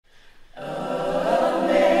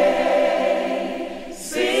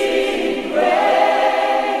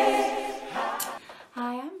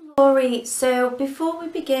Hi, so before we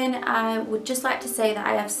begin, I would just like to say that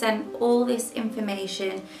I have sent all this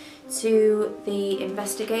information to the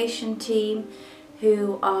investigation team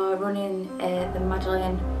who are running the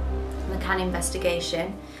Madeleine McCann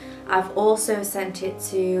investigation. I've also sent it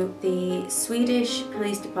to the Swedish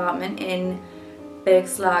Police Department in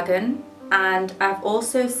Bergslagen, and I've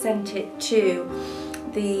also sent it to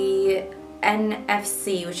the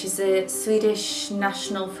NFC, which is the Swedish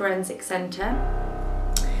National Forensic Centre,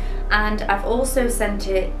 and I've also sent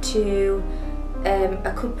it to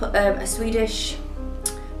a Swedish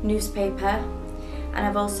newspaper, and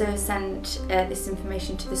I've also sent this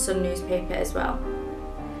information to the Sun newspaper as well.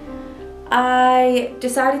 I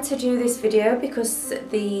decided to do this video because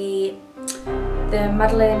the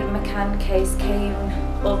Madeleine McCann case came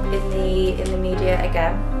up in the media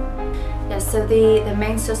again. Yes, so the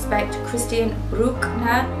main suspect, Christian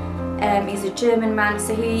Brueckner, he's a German man,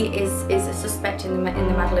 so he is a suspect in the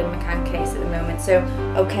Madeleine McCann case at the moment. So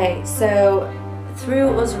okay, so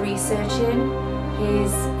through us researching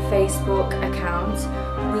his Facebook account,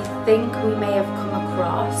 we think we may have come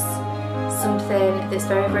across something that's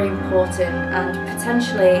very, very important and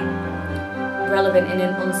potentially relevant in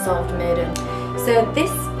an unsolved murder. So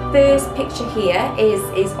this first picture here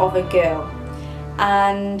is of a girl,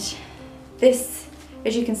 and this,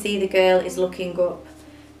 as you can see, the girl is looking up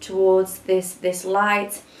towards this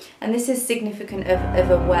light, and this is significant of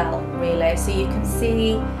a well, really. So you can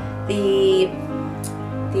see the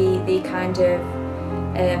kind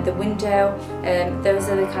of the window. Those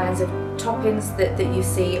are the kinds of toppings that you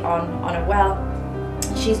see on a well.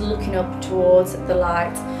 She's looking up towards the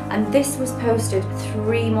light, and this was posted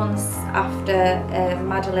 3 months after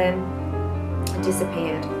Madeleine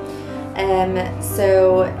disappeared.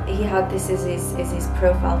 So he had this as his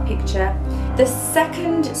profile picture. The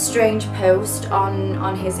second strange post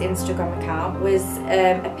on his Instagram account was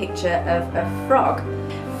a picture of a frog.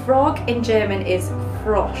 Frog in German is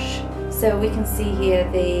Frosch. So we can see here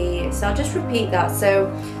so I'll just repeat that.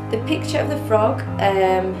 So the picture of the frog,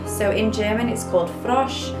 so in German it's called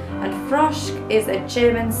Frosch, and Frosch is a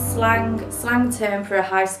German slang term for a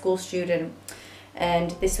high school student.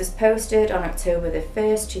 And this was posted on October the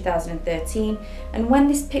 1st, 2013, and when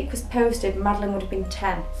this pic was posted, Madeleine would have been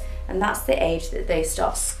 10, and that's the age that they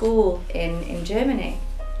start school in Germany.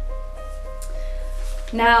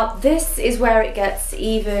 Now this is where it gets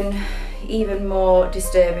even more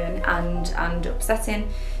disturbing and upsetting.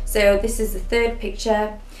 So this is the third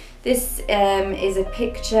picture. This is a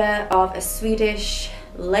picture of a Swedish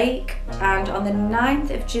lake, and on the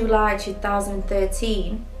 9th of July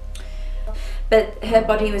 2013, but her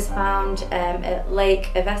body was found at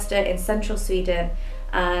Lake Avesta in central Sweden.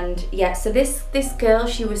 And yeah, so this girl,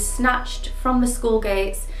 she was snatched from the school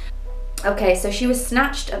gates. Okay, so she was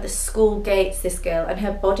snatched at the school gates, this girl, and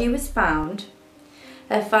her body was found,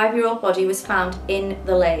 her 5-year-old body was found in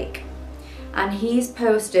the lake. And he's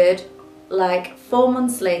posted, like 4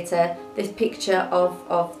 months later, this picture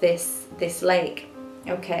of this lake.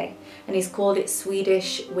 Okay, and he's called it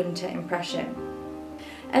Swedish Winter Impression.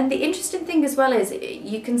 And the interesting thing as well is,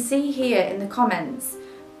 you can see here in the comments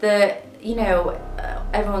that, you know,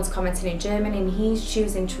 everyone's commenting in German and he's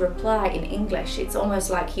choosing to reply in English. It's almost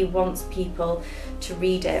like he wants people to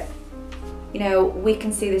read it. You know, we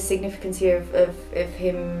can see the significance here of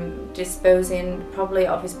him disposing probably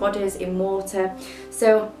of his bodies in water.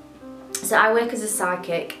 So I work as a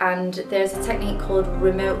psychic, and there's a technique called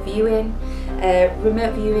remote viewing.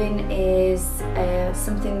 Remote viewing is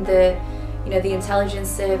something that, you know, the intelligence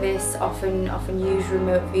service often use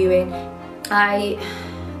remote viewing. I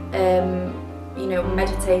you know,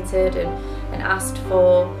 meditated and asked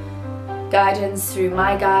for guidance through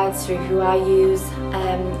my guides, through who I use,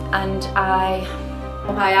 and I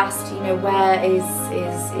asked, you know, where is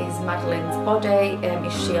Madeleine's body?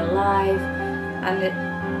 Is she alive? And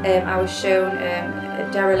I was shown a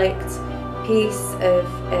derelict piece of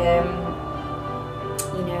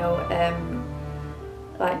you know,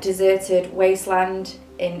 like deserted wasteland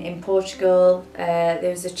in Portugal. There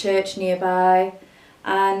was a church nearby,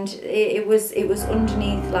 and it was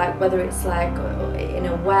underneath, like, whether it's like in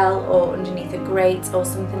a well or underneath a grate or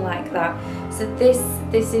something like that. So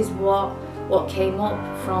this is what came up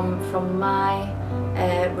from my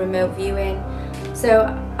remote viewing. So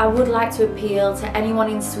I would like to appeal to anyone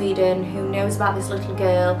in Sweden who knows about this little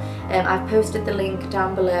girl. I've posted the link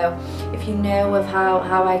down below. If you know of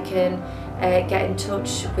how I can get in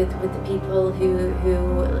touch with the people who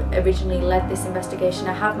originally led this investigation.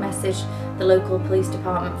 I have messaged the local police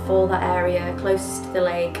department for that area closest to the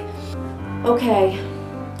lake. Okay,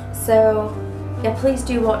 so yeah, please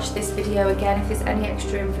do watch this video again if there's any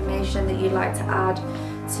extra information that you'd like to add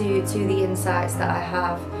to the insights that I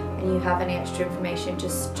have, and you have any extra information,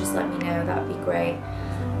 just let me know. That would be great.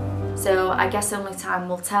 So I guess only time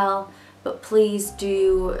will tell, but please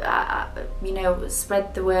do, you know,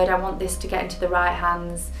 spread the word. I want this to get into the right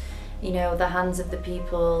hands, you know, the hands of the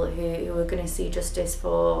people who are going to see justice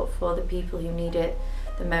for the people who need it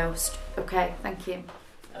the most. Okay, thank you.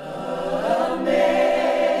 Amen.